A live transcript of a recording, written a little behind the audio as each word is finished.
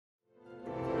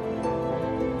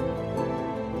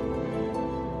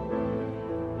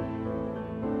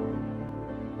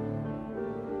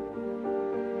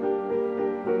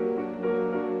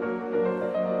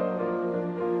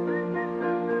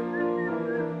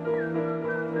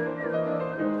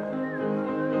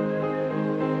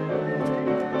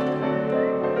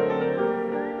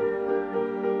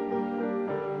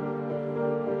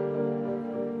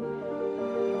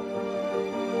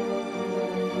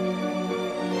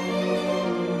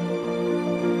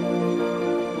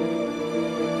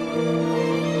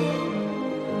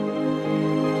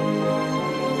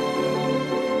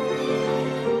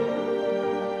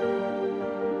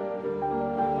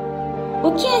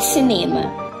O que é cinema?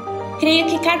 Creio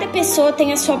que cada pessoa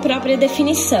tem a sua própria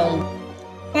definição.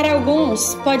 Para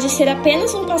alguns, pode ser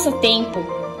apenas um passatempo.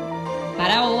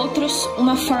 Para outros,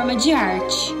 uma forma de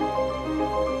arte.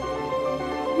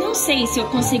 Não sei se eu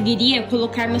conseguiria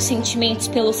colocar meus sentimentos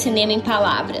pelo cinema em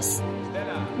palavras,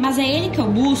 mas é ele que eu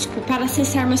busco para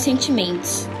acessar meus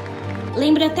sentimentos.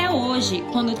 Lembro até hoje,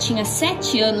 quando tinha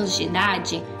 7 anos de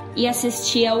idade e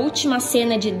assistia a última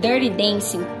cena de Dirty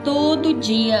Dancing todo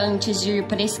dia antes de ir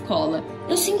para a escola.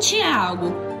 Eu sentia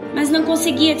algo, mas não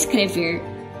conseguia descrever,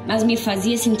 mas me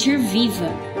fazia sentir viva.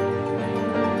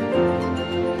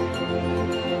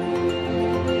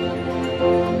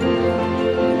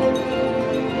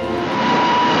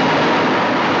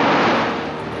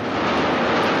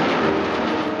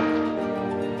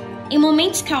 Em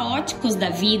momentos caóticos da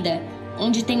vida,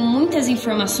 onde tenho muitas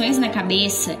informações na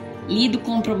cabeça, lido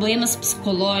com problemas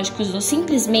psicológicos ou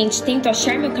simplesmente tento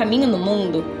achar meu caminho no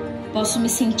mundo, posso me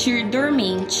sentir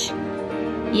dormente.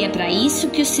 E é para isso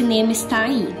que o cinema está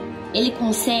aí. Ele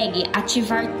consegue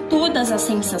ativar todas as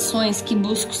sensações que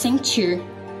busco sentir.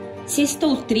 Se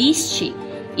estou triste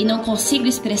e não consigo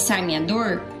expressar minha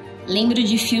dor, lembro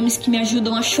de filmes que me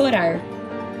ajudam a chorar.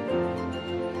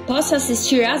 Posso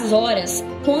assistir às horas,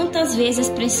 quantas vezes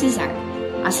precisar.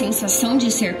 A sensação de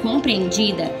ser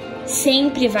compreendida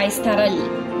sempre vai estar ali.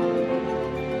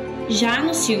 Já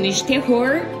nos filmes de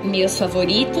terror, meus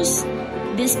favoritos,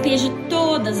 despejo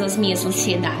todas as minhas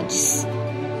ansiedades.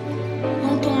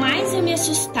 Quanto mais eu me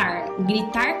assustar,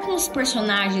 gritar com os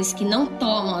personagens que não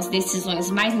tomam as decisões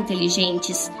mais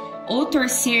inteligentes, ou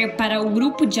torcer para o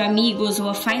grupo de amigos ou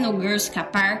a Final Girl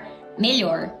escapar,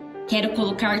 melhor. Quero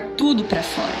colocar tudo para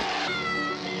fora.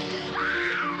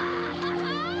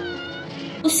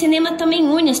 O cinema também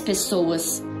une as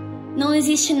pessoas. Não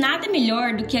existe nada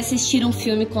melhor do que assistir um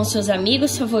filme com seus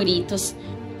amigos favoritos,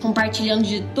 compartilhando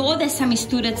de toda essa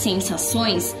mistura de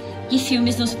sensações que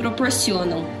filmes nos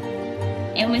proporcionam.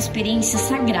 É uma experiência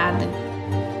sagrada.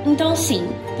 Então sim,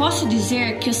 posso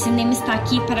dizer que o cinema está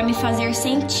aqui para me fazer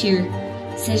sentir.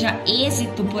 Seja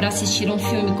êxito por assistir um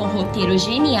filme com roteiro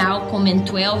genial como em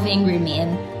 12 Angry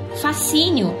Men,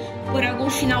 fascínio por algum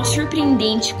final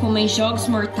surpreendente como em Jogos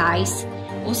Mortais,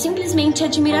 ou simplesmente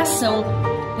admiração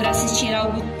por assistir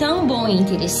algo tão bom e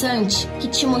interessante que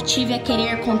te motive a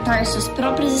querer contar suas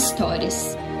próprias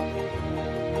histórias.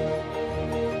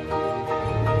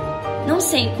 Não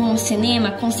sei como o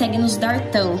cinema consegue nos dar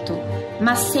tanto,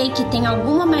 mas sei que tem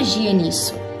alguma magia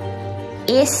nisso.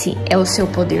 Esse é o seu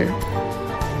poder.